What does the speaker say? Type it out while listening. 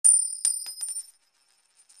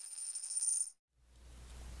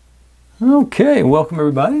Okay, welcome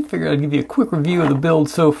everybody. Figured I'd give you a quick review of the build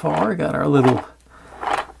so far. Got our little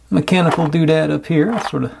mechanical doodad up here.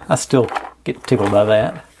 I still get tickled by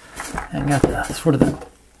that. And got the sort of the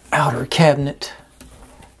outer cabinet.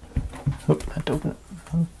 Oop, I have to open it.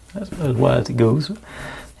 That's as wide as it goes.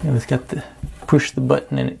 And it's got the push the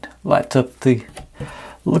button and it lights up the.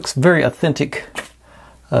 Looks very authentic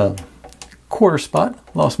quarter spot.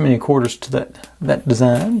 Lost many quarters to that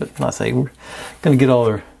design, but like I say, we're gonna get all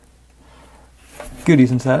our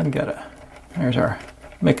goodies inside. And there's our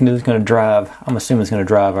mechanism. It's going to drive. I'm assuming it's going to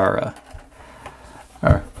drive our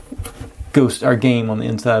game on the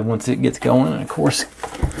inside once it gets going. And of course,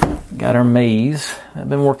 got our maze I've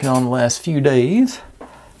been working on the last few days.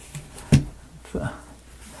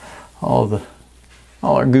 All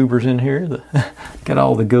our goobers in here. Got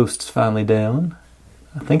all the ghosts finally down.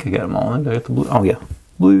 I think I got them all in. I got the blue. Oh yeah,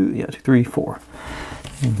 blue. Yeah, 2, 3, 4.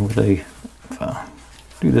 And if I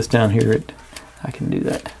do this down here, I can do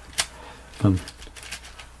that.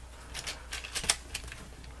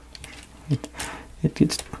 It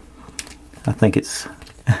gets. I think it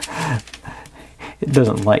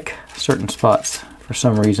doesn't like certain spots for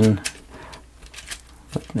some reason.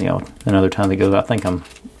 But another time it goes. I think I'm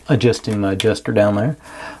adjusting my adjuster down there.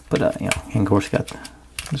 But and of course got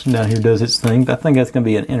this one down here does its thing. But I think that's going to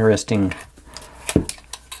be an interesting.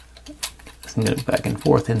 Back and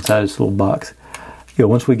forth inside this little box.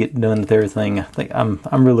 Once we get done with everything, I think I'm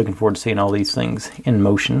really looking forward to seeing all these things in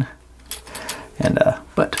motion. And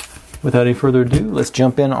but without any further ado, let's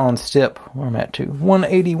jump in on step where I'm at to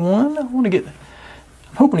 181. I'm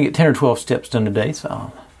hoping to get 10 or 12 steps done today, so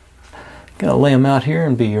I'm gonna lay them out here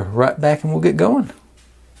and be right back, and we'll get going.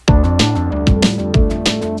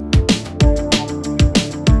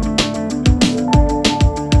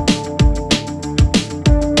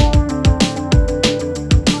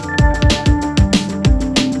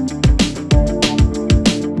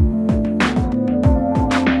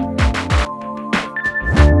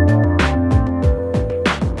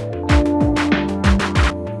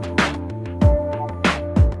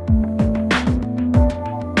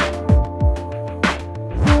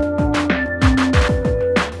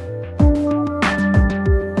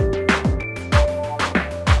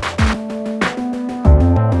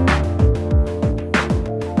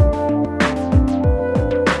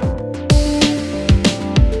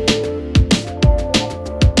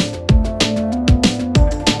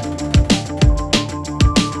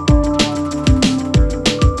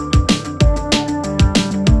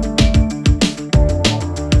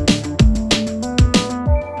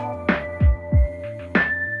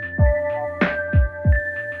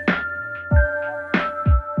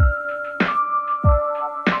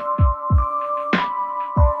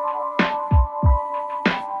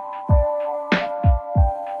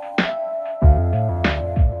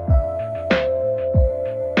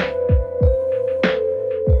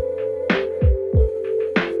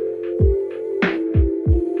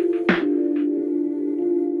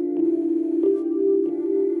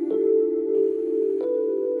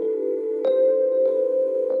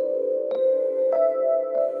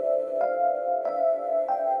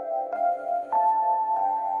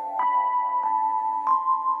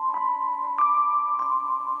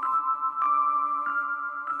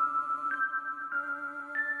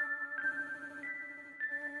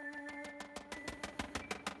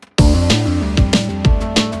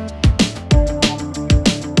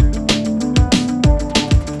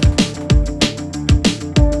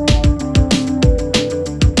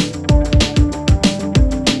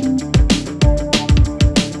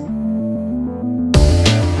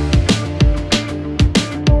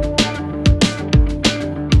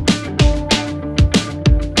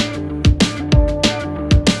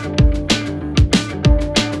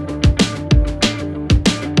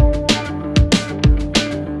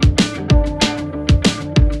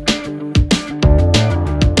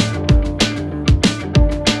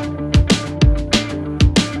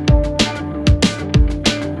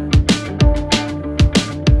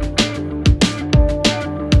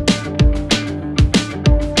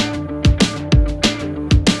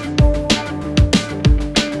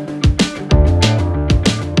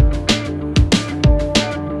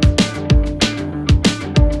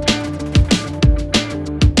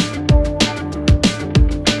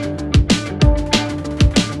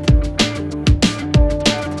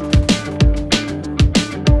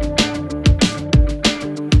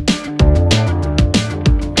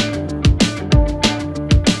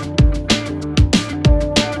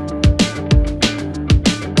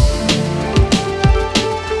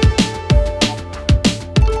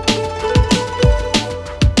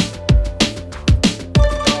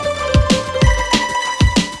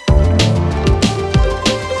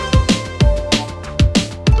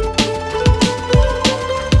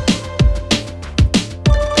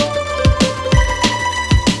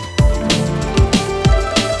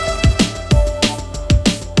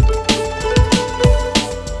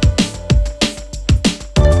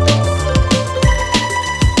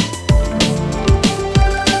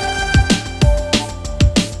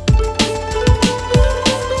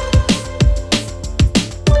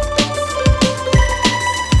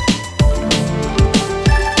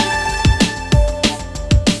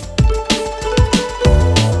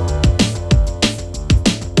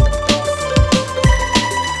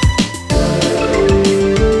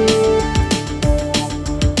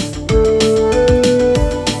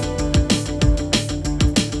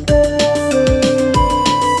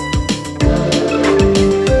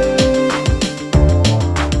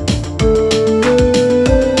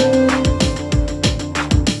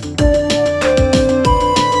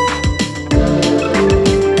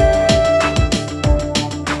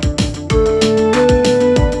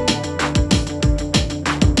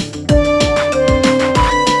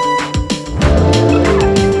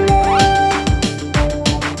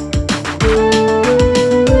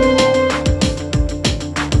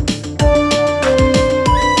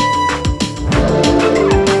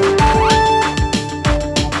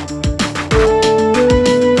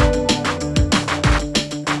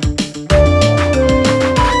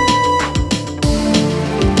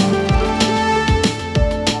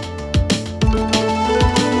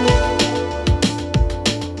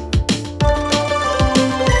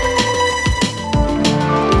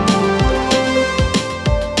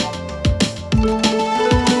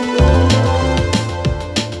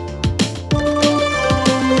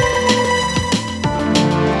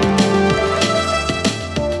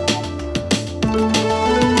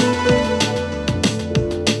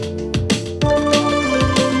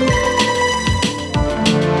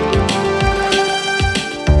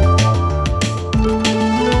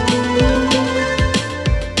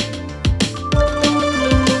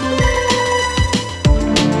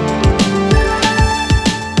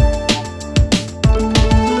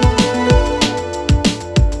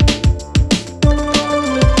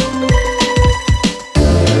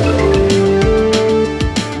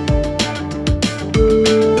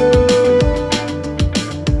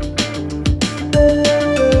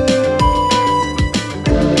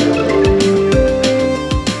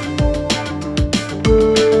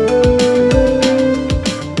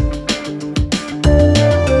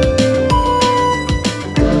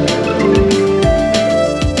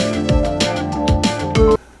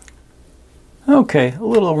 Okay, a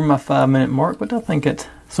little over my 5-minute mark, but I think it's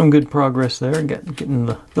some good progress there. Getting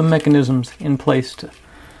the mechanisms in place to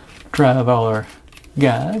drive all our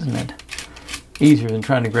guys, and that's easier than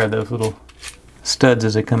trying to grab those little studs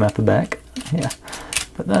as they come out the back. Yeah,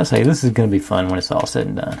 but I say this is going to be fun when it's all said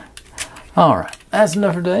and done. All right, that's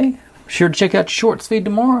enough for today. Be sure to check out your shorts feed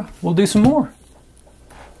tomorrow. We'll do some more.